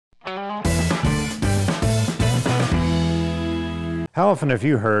How often have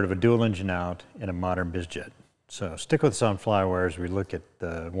you heard of a dual engine out in a modern Bizjet? So stick with us on Flywire as we look at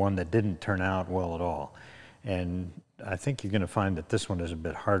the one that didn't turn out well at all. And I think you're going to find that this one is a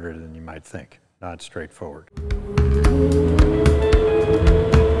bit harder than you might think, not straightforward.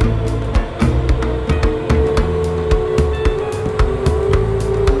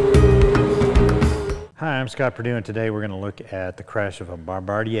 Hi, I'm Scott Perdue, and today we're going to look at the crash of a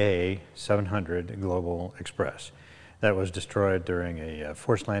Bombardier 700 Global Express that was destroyed during a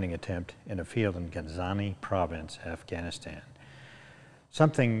forced landing attempt in a field in Ghazni province, Afghanistan.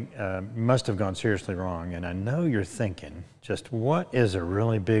 Something must have gone seriously wrong, and I know you're thinking, just what is a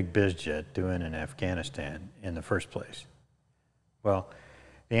really big Bizjet doing in Afghanistan in the first place? Well,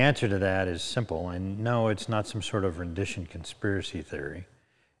 the answer to that is simple, and no, it's not some sort of rendition conspiracy theory.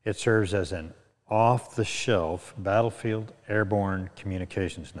 It serves as an off-the-shelf battlefield airborne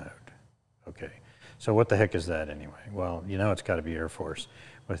communications node. Okay, so what the heck is that anyway? Well, you know it's got to be Air Force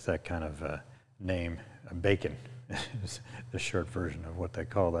with that kind of name. Bacon is the short version of what they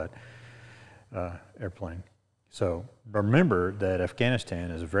call that airplane. So remember that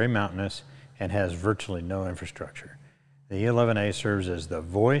Afghanistan is very mountainous and has virtually no infrastructure. The E-11A serves as the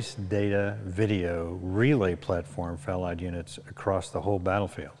voice, data, video relay platform for Allied units across the whole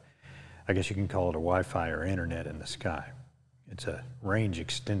battlefield. I guess you can call it a Wi-Fi or internet in the sky. It's a range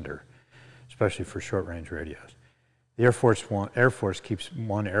extender, especially for short-range radios. The Air Force keeps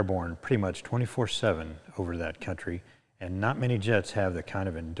one airborne pretty much 24/7 over that country, and not many jets have the kind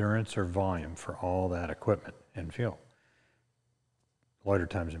of endurance or volume for all that equipment and fuel. Loiter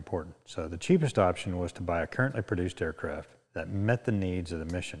time is important. So the cheapest option was to buy a currently produced aircraft that met the needs of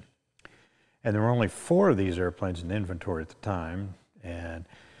the mission. And there were only 4 of these airplanes in inventory at the time, and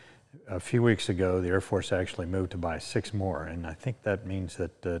a few weeks ago, the Air Force actually moved to buy 6 more, and I think that means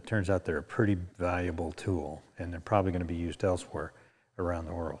that it turns out they're a pretty valuable tool, and they're probably going to be used elsewhere around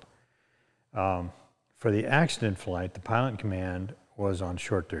the world. For the accident flight, the pilot in command was on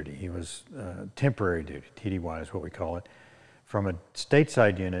short duty. He was temporary duty, TDY is what we call it, from a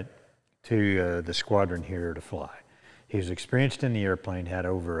stateside unit to the squadron here to fly. He was experienced in the airplane, had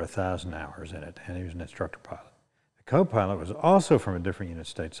over 1,000 hours in it, and he was an instructor pilot. The co-pilot was also from a different unit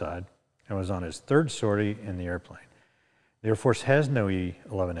stateside and was on his 3rd sortie in the airplane. The Air Force has no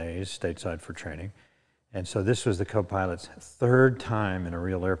E-11As stateside for training, and so this was the co-pilot's 3rd time in a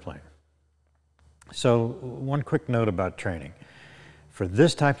real airplane. So one quick note about training. For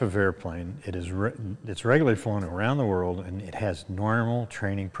this type of airplane, it's regularly flown around the world, and it has normal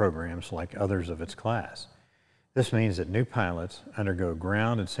training programs like others of its class. This means that new pilots undergo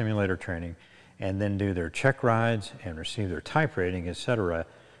ground and simulator training and then do their check rides and receive their type rating, etc.,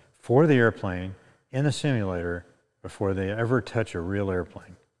 for the airplane in the simulator before they ever touch a real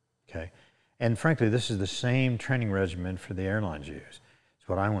airplane. Okay, and frankly, this is the same training regimen for the airlines use. It's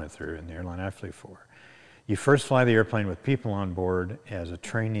what I went through in the airline I flew for. You first fly the airplane with people on board as a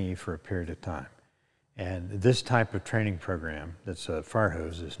trainee for a period of time, and this type of training program that's a fire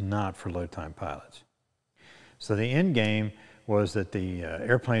hose is not for low-time pilots. So the end game was that the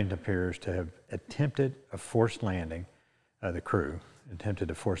airplane appears to have attempted a forced landing, the crew attempted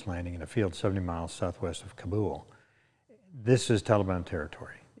a forced landing in a field 70 miles southwest of Kabul. This is Taliban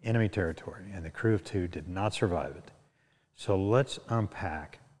territory, enemy territory, and the crew of 2 did not survive it. So let's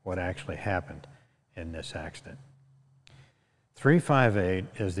unpack what actually happened in this accident.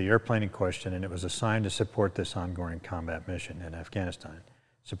 358 is the airplane in question, and it was assigned to support this ongoing combat mission in Afghanistan,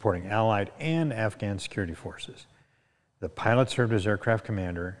 supporting Allied and Afghan security forces. The pilot served as aircraft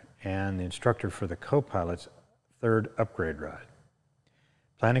commander and the instructor for the co-pilot's 3rd upgrade ride.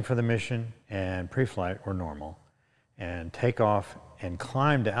 Planning for the mission and pre-flight were normal, and takeoff and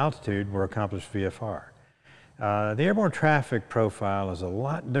climb to altitude were accomplished VFR. The airborne traffic profile is a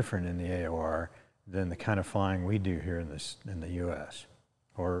lot different in the AOR than the kind of flying we do here in the U.S.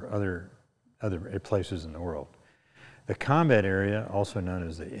 or other places in the world. The combat area, also known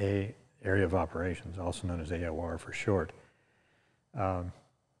as the Area of Operations, also known as AOR for short.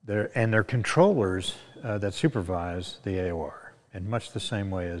 They're controllers that supervise the AOR in much the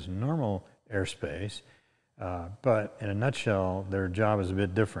same way as normal airspace, but in a nutshell, their job is a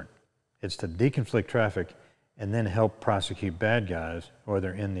bit different. It's to deconflict traffic and then help prosecute bad guys,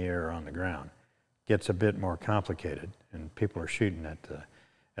 whether in the air or on the ground. Gets a bit more complicated, and people are shooting at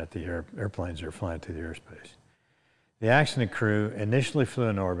the airplanes that are flying through the airspace. The accident crew initially flew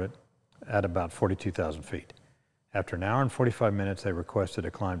in orbit at about 42,000 feet. After an hour and 45 minutes, they requested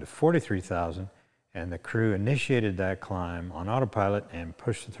a climb to 43,000, and the crew initiated that climb on autopilot and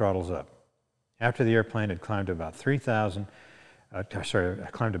pushed the throttles up. After the airplane had climbed about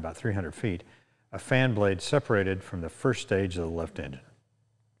 300 feet, a fan blade separated from the first stage of the left engine.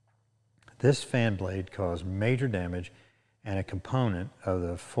 This fan blade caused major damage, and a component of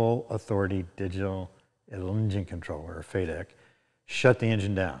the Full Authority Digital Engine Controller, or FADEC, shut the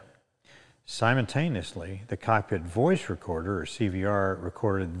engine down. Simultaneously, the cockpit voice recorder, or CVR,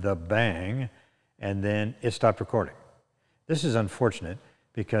 recorded the bang, and then it stopped recording. This is unfortunate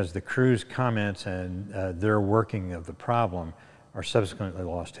because the crew's comments and their working of the problem are subsequently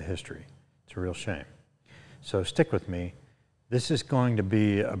lost to history. It's a real shame. So stick with me. This is going to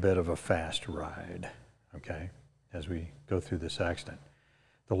be a bit of a fast ride, okay, as we go through this accident.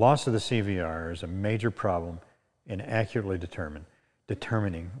 The loss of the CVR is a major problem in accurately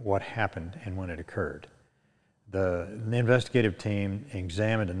determining what happened and when it occurred. The investigative team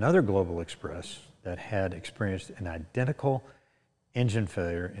examined another Global Express that had experienced an identical engine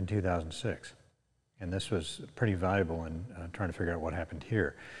failure in 2006. And this was pretty valuable in trying to figure out what happened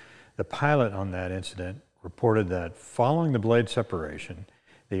here. The pilot on that incident reported that following the blade separation,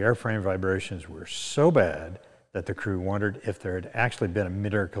 the airframe vibrations were so bad that the crew wondered if there had actually been a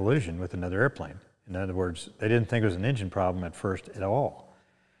mid-air collision with another airplane. In other words, they didn't think it was an engine problem at first at all.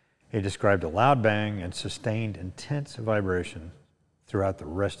 He described a loud bang and sustained intense vibration throughout the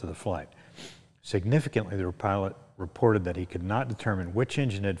rest of the flight. Significantly, the pilot reported that he could not determine which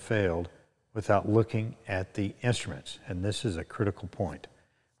engine had failed without looking at the instruments, and this is a critical point,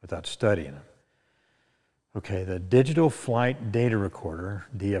 without studying them. Okay, the Digital Flight Data Recorder,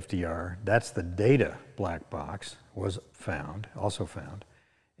 DFDR, that's the data black box, was also found,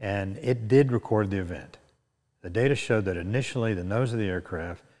 and it did record the event. The data showed that initially the nose of the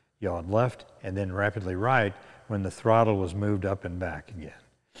aircraft yawed left and then rapidly right when the throttle was moved up and back again.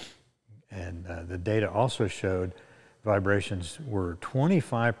 And the data also showed vibrations were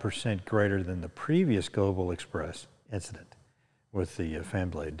 25% greater than the previous Global Express incident with the fan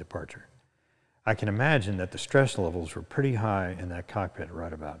blade departure. I can imagine that the stress levels were pretty high in that cockpit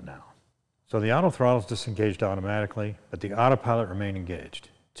right about now. So the auto throttles disengaged automatically, but the autopilot remained engaged.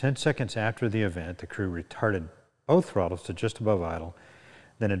 10 seconds after the event, the crew retarded both throttles to just above idle,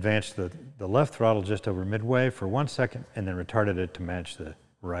 then advanced the left throttle just over midway for 1 second, and then retarded it to match the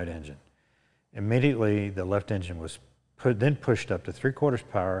right engine. Immediately, the left engine was then pushed up to 3/4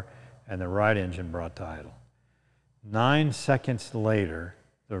 power, and the right engine brought to idle. 9 seconds later,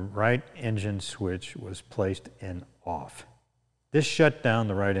 the right engine switch was placed in off. This shut down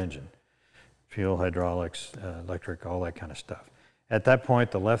the right engine, fuel, hydraulics, electric, all that kind of stuff. At that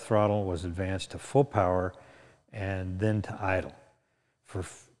point, the left throttle was advanced to full power and then to idle. For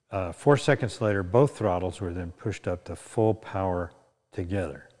 4 seconds later, both throttles were then pushed up to full power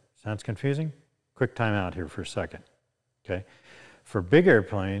together. Sounds confusing? Quick time out here for a second. Okay. For big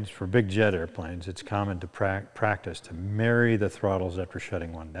airplanes, for big jet airplanes, it's common to practice to marry the throttles after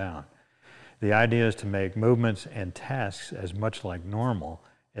shutting one down. The idea is to make movements and tasks as much like normal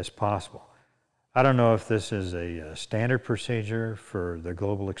as possible. I don't know if this is a standard procedure for the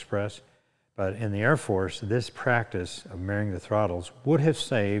Global Express, but in the Air Force, this practice of marrying the throttles would have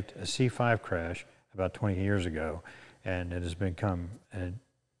saved a C-5 crash about 20 years ago, and it has become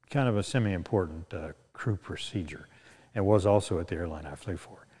kind of a semi-important crew procedure. It was also at the airline I flew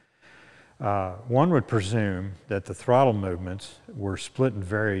for. One would presume that the throttle movements were split and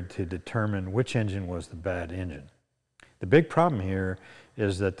varied to determine which engine was the bad engine. The big problem here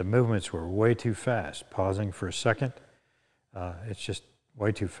is that the movements were way too fast. Pausing for a second, it's just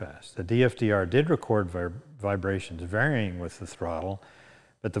way too fast. The DFDR did record vibrations varying with the throttle,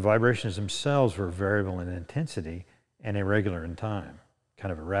 but the vibrations themselves were variable in intensity and irregular in time.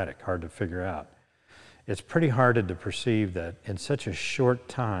 Kind of erratic, hard to figure out. It's pretty hard to perceive that in such a short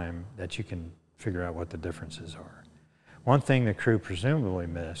time that you can figure out what the differences are. One thing the crew presumably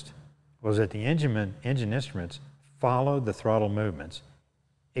missed was that the engine instruments followed the throttle movements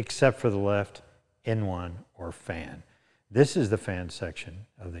except for the left N1 or fan. This is the fan section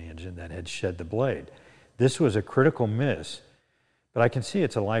of the engine that had shed the blade. This was a critical miss, but I can see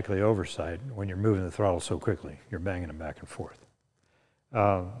it's a likely oversight when you're moving the throttle so quickly. You're banging them back and forth.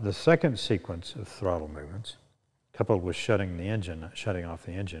 The second sequence of throttle movements, coupled with shutting off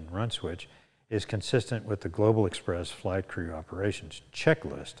the engine run switch, is consistent with the Global Express flight crew operations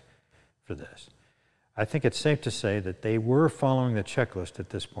checklist for this. I think it's safe to say that they were following the checklist at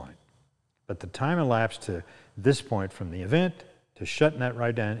this point, but the time elapsed to this point from the event to shutting that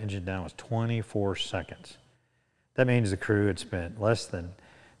right engine down was 24 seconds. That means the crew had spent less than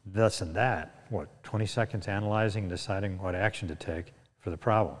that, 20 seconds analyzing and deciding what action to take for the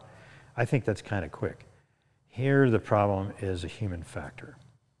problem. I think that's kind of quick. Here the problem is a human factor.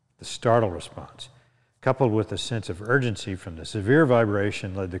 The startle response. coupled with a sense of urgency from the severe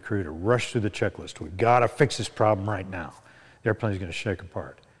vibration, led the crew to rush through the checklist. We've got to fix this problem right now. The airplane's going to shake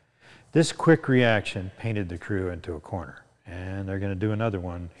apart. This quick reaction painted the crew into a corner, and they're going to do another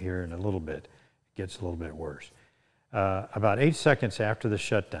one here in a little bit. It gets a little bit worse. About 8 seconds after the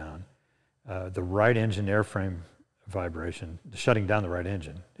shutdown, the right engine airframe vibration, shutting down the right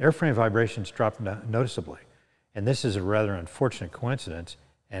engine, airframe vibrations dropped noticeably. And this is a rather unfortunate coincidence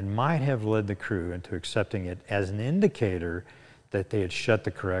and might have led the crew into accepting it as an indicator that they had shut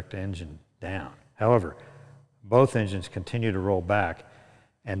the correct engine down. However, both engines continue to roll back,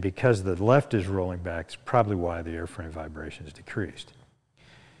 and because the left is rolling back, it's probably why the airframe vibrations decreased.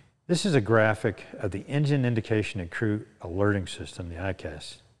 This is a graphic of the engine indication and crew alerting system, the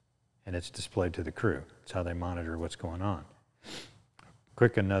ICAS, and it's displayed to the crew. It's how they monitor what's going on.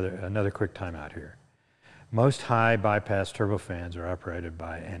 Another quick timeout here. Most high bypass turbofans are operated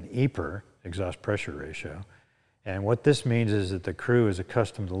by an EPR, exhaust pressure ratio, and what this means is that the crew is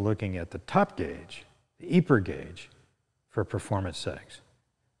accustomed to looking at the top gauge, the EPR gauge, for performance settings,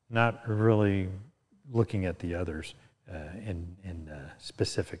 not really looking at the others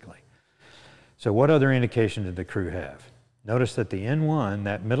specifically. So what other indication did the crew have? Notice that the N1,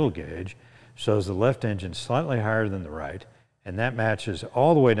 that middle gauge, shows the left engine slightly higher than the right, and that matches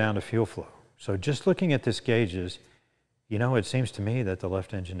all the way down to fuel flow. So just looking at this gauges, you know, it seems to me that the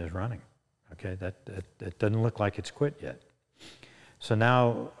left engine is running. Okay, that doesn't look like it's quit yet. So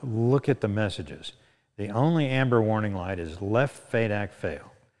now look at the messages. The only amber warning light is left FADAC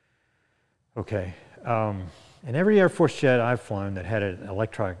fail. Okay, in every Air Force jet I've flown that had an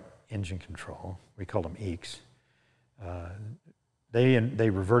electronic engine control, we called them EECs, they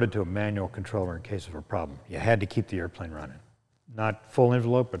reverted to a manual controller in case of a problem. You had to keep the airplane running. Not full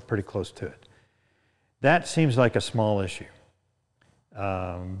envelope, but pretty close to it. That seems like a small issue,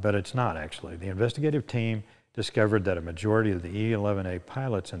 but it's not actually. The investigative team discovered that a majority of the E-11A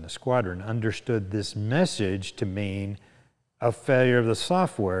pilots in the squadron understood this message to mean a failure of the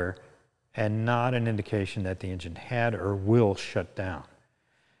software and not an indication that the engine had or will shut down.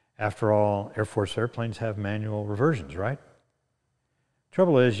 After all, Air Force airplanes have manual reversions, right?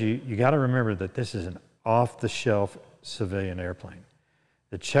 Trouble is, you got to remember that this is an off-the-shelf civilian airplane.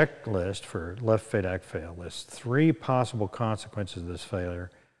 The checklist for left FADAC fail lists 3 possible consequences of this failure,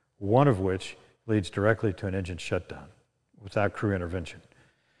 one of which leads directly to an engine shutdown without crew intervention.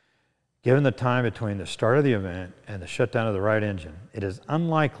 Given the time between the start of the event and the shutdown of the right engine, it is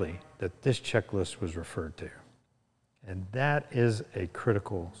unlikely that this checklist was referred to. And that is a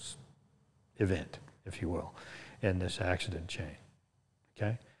critical event, if you will, in this accident chain.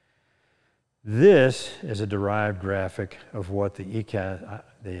 Okay? This is a derived graphic of what the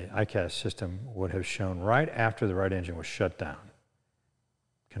ICAS system would have shown right after the right engine was shut down.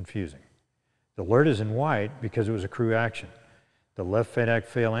 Confusing. The alert is in white because it was a crew action. The left FADAC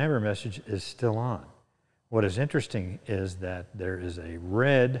fail amber message is still on. What is interesting is that there is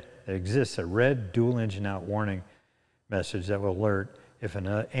exists a red dual engine out warning message that will alert if an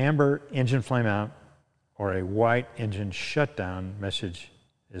amber engine flame out or a white engine shutdown message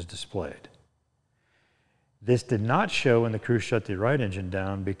is displayed. This did not show when the crew shut the right engine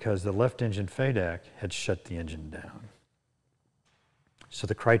down because the left engine FADAC had shut the engine down. So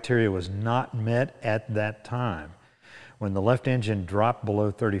the criteria was not met at that time. When the left engine dropped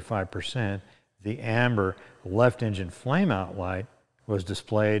below 35%, the amber left engine flameout light was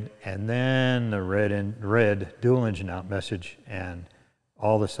displayed, and then the red dual engine out message and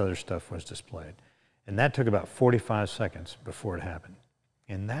all this other stuff was displayed. And that took about 45 seconds before it happened.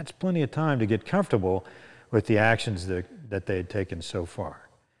 And that's plenty of time to get comfortable with the actions that they had taken so far.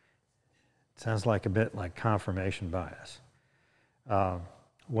 It sounds like a bit like confirmation bias.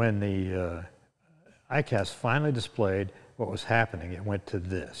 When the ICAS finally displayed what was happening, it went to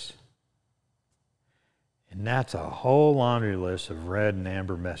this. And that's a whole laundry list of red and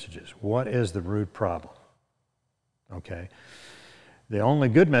amber messages. What is the root problem? Okay. The only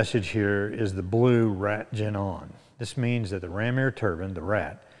good message here is the blue RAT gen on. This means that the ram air turbine, the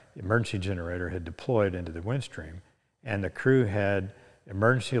RAT, the emergency generator, had deployed into the windstream, and the crew had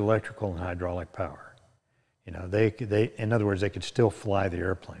emergency electrical and hydraulic power. You know, in other words, they could still fly the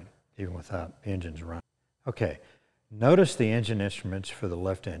airplane even without the engines running. Okay, notice the engine instruments for the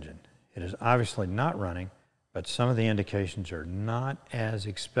left engine. It is obviously not running, but some of the indications are not as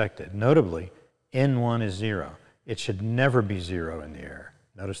expected. Notably, N1 is 0. It should never be 0 in the air.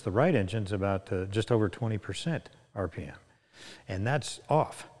 Notice the right engine's about just over 20% RPM, and that's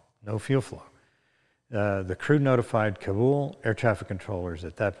off, no fuel flow. The crew notified Kabul air traffic controllers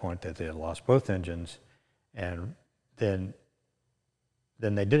at that point that they had lost both engines, and then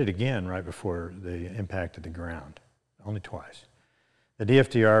Then they did it again right before they impacted the ground, only twice. The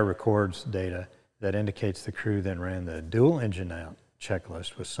DFDR records data that indicates the crew then ran the dual engine out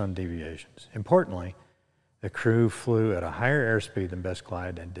checklist with some deviations. Importantly, the crew flew at a higher airspeed than best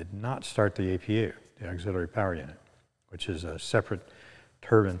glide and did not start the APU, the auxiliary power unit, which is a separate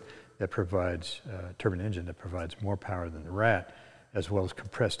turbine that provides, turbine engine that provides more power than the RAT, as well as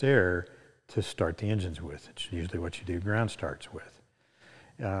compressed air to start the engines with. It's usually what you do ground starts with.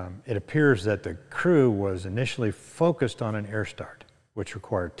 It appears that the crew was initially focused on an air start, which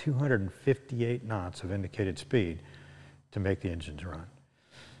required 258 knots of indicated speed to make the engines run.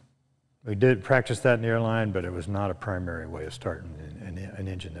 We did practice that in the airline, but it was not a primary way of starting an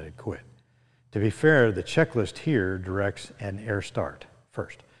engine that had quit. To be fair, the checklist here directs an air start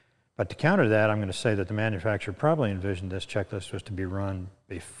first. But to counter that, I'm going to say that the manufacturer probably envisioned this checklist was to be run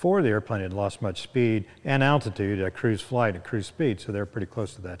before the airplane had lost much speed and altitude at cruise flight at cruise speed, so they're pretty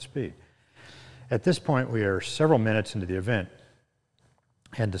close to that speed. At this point, we are several minutes into the event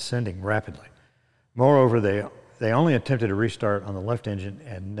and descending rapidly. Moreover, they only attempted a restart on the left engine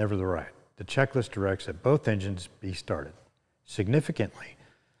and never the right. The checklist directs that both engines be started. Significantly,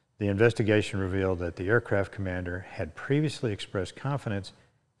 the investigation revealed that the aircraft commander had previously expressed confidence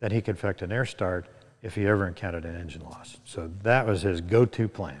that he could effect an air start if he ever encountered an engine loss. So that was his go-to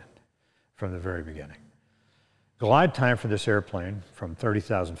plan from the very beginning. Glide time for this airplane from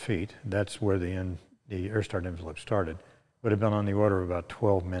 30,000 feet, that's where the air start envelope started, would have been on the order of about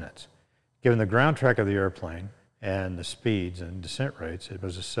 12 minutes. Given the ground track of the airplane and the speeds and descent rates, it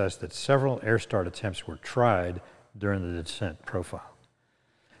was assessed that several air start attempts were tried during the descent profile.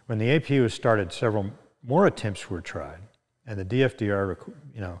 When the APU was started, several more attempts were tried, and the DFDR,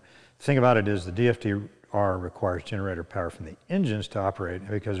 the thing about it is the DFDR requires generator power from the engines to operate, and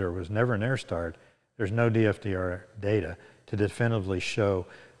because there was never an air start, there's no DFDR data to definitively show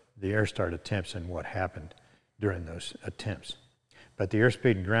the air start attempts and what happened during those attempts. But the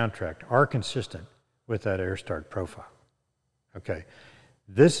airspeed and ground track are consistent with that air start profile. Okay,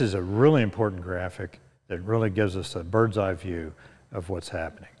 this is a really important graphic that really gives us a bird's eye view of what's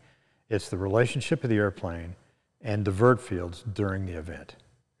happening. It's the relationship of the airplane and divert fields during the event.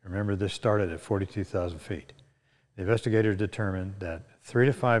 Remember, this started at 42,000 feet. The investigators determined that 3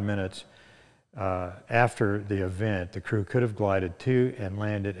 to 5 minutes after the event, the crew could have glided to and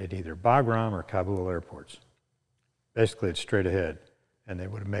landed at either Bagram or Kabul airports. Basically, it's straight ahead, and they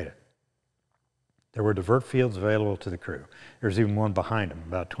would have made it. There were divert fields available to the crew. There's even one behind them,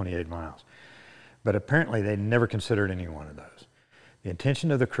 about 28 miles. But apparently, they never considered any one of those. The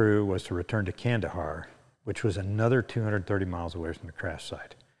intention of the crew was to return to Kandahar, which was another 230 miles away from the crash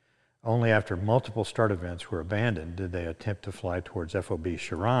site. Only after multiple start events were abandoned did they attempt to fly towards FOB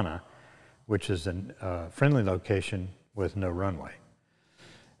Sharana, which is a friendly location with no runway.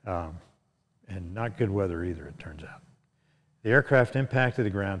 And not good weather either, it turns out. The aircraft impacted the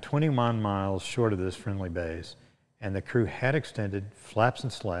ground 21 miles short of this friendly base, and the crew had extended flaps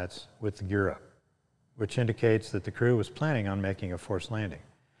and slats with the gear up, which indicates that the crew was planning on making a forced landing.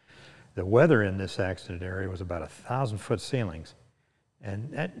 The weather in this accident area was about 1,000-foot ceilings, and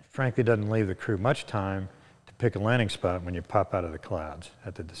that frankly doesn't leave the crew much time to pick a landing spot when you pop out of the clouds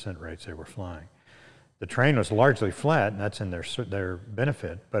at the descent rates they were flying. The terrain was largely flat, and that's in their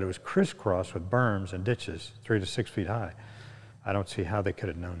benefit, but it was crisscrossed with berms and ditches 3 to 6 feet high. I don't see how they could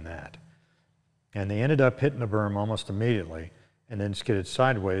have known that. And they ended up hitting the berm almost immediately and then skidded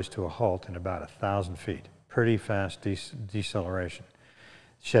sideways to a halt in about 1,000 feet. Pretty fast deceleration.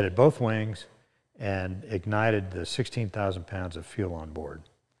 Shedded both wings and ignited the 16,000 pounds of fuel on board.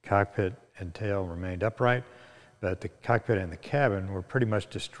 Cockpit and tail remained upright, but the cockpit and the cabin were pretty much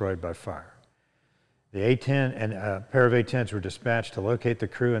destroyed by fire. The A-10 and a pair of A-10s were dispatched to locate the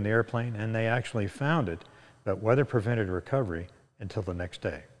crew and the airplane, and they actually found it, but weather prevented recovery until the next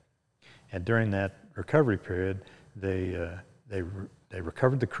day. And during that recovery period, they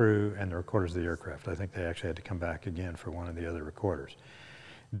recovered the crew and the recorders of the aircraft. I think they actually had to come back again for one of the other recorders.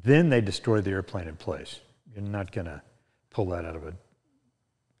 Then they destroyed the airplane in place. You're not going to pull that out of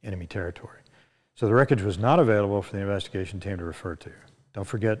enemy territory. So the wreckage was not available for the investigation team to refer to. Don't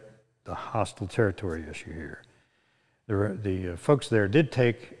forget the hostile territory issue here. The folks there did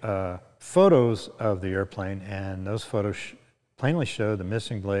take photos of the airplane, and those photos plainly show the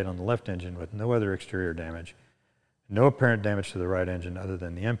missing blade on the left engine with no other exterior damage, no apparent damage to the right engine other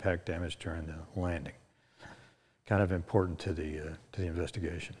than the impact damage during the landing. Kind of important to the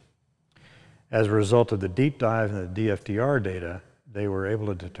investigation. As a result of the deep dive in the DFDR data, they were able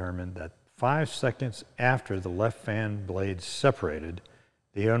to determine that 5 seconds after the left fan blades separated,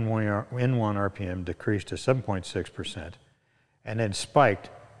 the N1 RPM decreased to 7.6%, and then spiked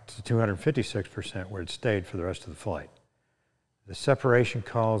to 256%, where it stayed for the rest of the flight. The separation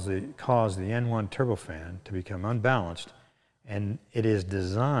caused the N1 turbofan to become unbalanced, and it is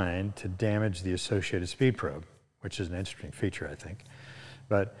designed to damage the associated speed probe, which is an interesting feature, I think.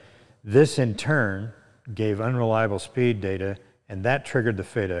 But this, in turn, gave unreliable speed data, and that triggered the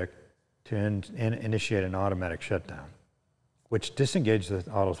FADEC to initiate an automatic shutdown, which disengaged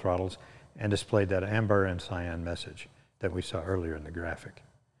the auto throttles and displayed that amber and cyan message that we saw earlier in the graphic.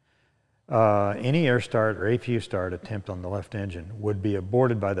 Any air start or APU start attempt on the left engine would be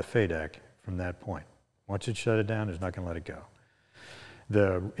aborted by the FADEC from that point. Once it shut it down, it's not going to let it go.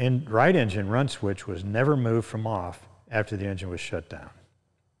 The right engine run switch was never moved from off after the engine was shut down.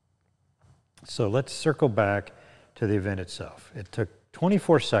 So let's circle back to the event itself. It took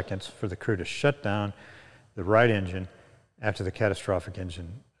 24 seconds for the crew to shut down the right engine after the catastrophic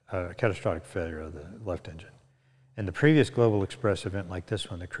failure of the left engine. In the previous Global Express event like this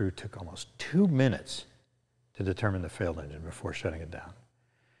one, the crew took almost 2 minutes to determine the failed engine before shutting it down.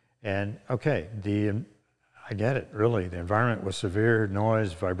 And okay, I get it, really. The environment was severe,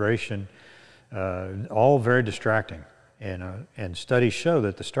 noise, vibration, all very distracting. And studies show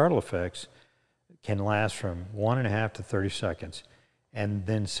that the startle effects can last from 1.5 to 30 seconds and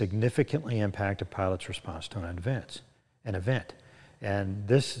then significantly impact a pilot's response to an event. And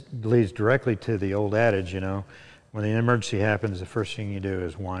this leads directly to the old adage, you know, when an emergency happens, the first thing you do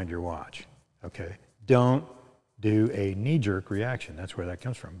is wind your watch, okay? Don't do a knee-jerk reaction. That's where that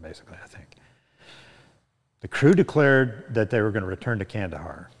comes from, basically, I think. The crew declared that they were going to return to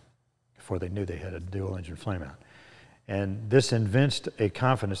Kandahar before they knew they had a dual-engine flameout. And this evinced a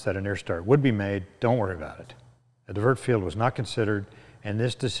confidence that an air start would be made. Don't worry about it. A divert field was not considered, and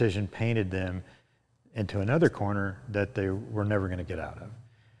this decision painted them into another corner that they were never going to get out of.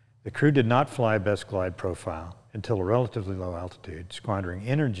 The crew did not fly best glide profile until a relatively low altitude, squandering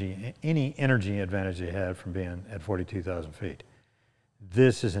any energy advantage they had from being at 42,000 feet.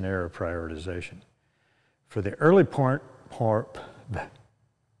 This is an error of prioritization. For the early portion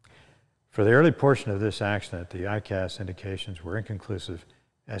of this accident, the ICAS indications were inconclusive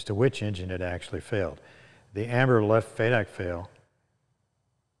as to which engine had actually failed. The amber left FADEC fail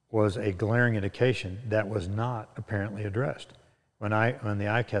was a glaring indication that was not apparently addressed. When the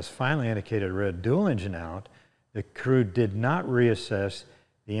ICAS finally indicated a red dual engine out, the crew did not reassess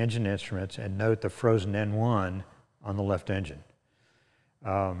the engine instruments and note the frozen N1 on the left engine.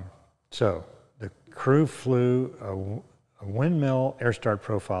 So the crew flew a windmill air start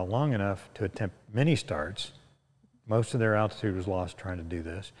profile long enough to attempt many starts. Most of their altitude was lost trying to do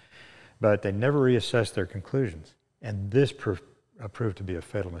this, but they never reassessed their conclusions. And this proved to be a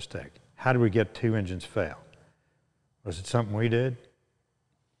fatal mistake. How did we get 2 engines fail? Was it something we did?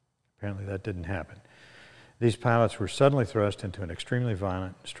 Apparently that didn't happen. These pilots were suddenly thrust into an extremely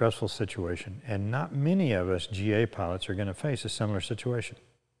violent, stressful situation, and not many of us GA pilots are going to face a similar situation.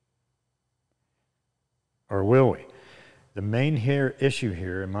 Or will we? The main issue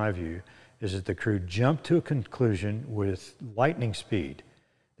here, in my view, is that the crew jumped to a conclusion with lightning speed.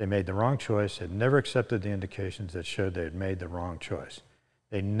 They made the wrong choice, had never accepted the indications that showed they had made the wrong choice.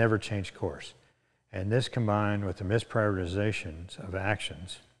 They never changed course. And this, combined with the misprioritizations of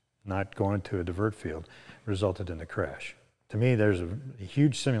actions, not going to a divert field, resulted in the crash. To me, there's a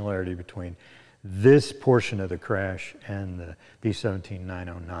huge similarity between this portion of the crash and the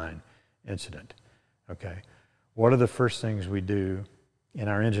B-17-909 incident. Okay, what are the first things we do in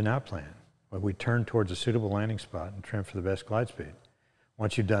our engine out plan? Well, we turn towards a suitable landing spot and trim for the best glide speed.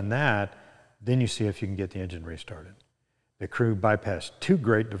 Once you've done that, then you see if you can get the engine restarted. The crew bypassed 2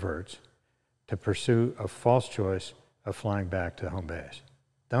 great diverts to pursue a false choice of flying back to home base.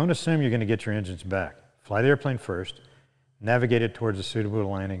 Don't assume you're going to get your engines back. Fly the airplane first, navigate it towards a suitable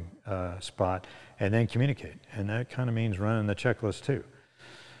landing spot, and then communicate. And that kind of means running the checklist too.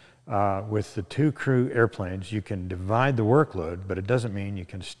 With the 2 crew airplanes, you can divide the workload, but it doesn't mean you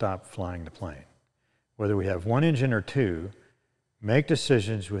can stop flying the plane. Whether we have 1 engine or 2, make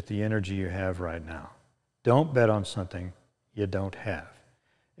decisions with the energy you have right now. Don't bet on something you don't have.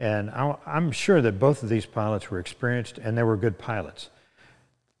 And I'm sure that both of these pilots were experienced and they were good pilots.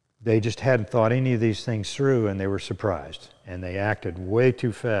 They just hadn't thought any of these things through, and they were surprised. And they acted way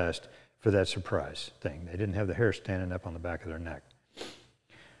too fast for that surprise thing. They didn't have the hair standing up on the back of their neck.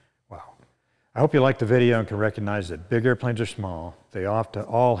 Wow. I hope you liked the video and can recognize that big airplanes are small. They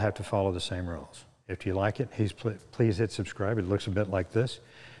all have to follow the same rules. If you like it, please hit subscribe. It looks a bit like this.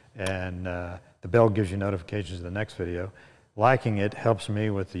 And the bell gives you notifications of the next video. Liking it helps me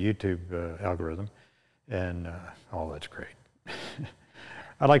with the YouTube algorithm. And that's great.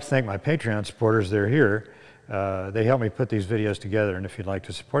 I'd like to thank my Patreon supporters. They're here. They help me put these videos together, and if you'd like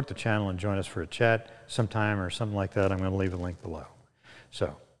to support the channel and join us for a chat sometime or something like that, I'm going to leave a link below.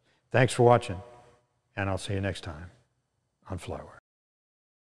 So, thanks for watching, and I'll see you next time on Flywire.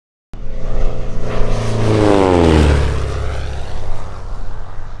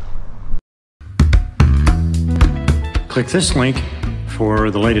 Click this link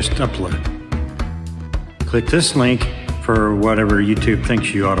for the latest upload. Click this link for whatever YouTube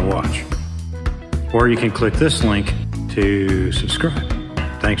thinks you ought to watch. Or you can click this link to subscribe.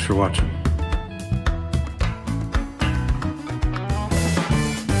 Thanks for watching.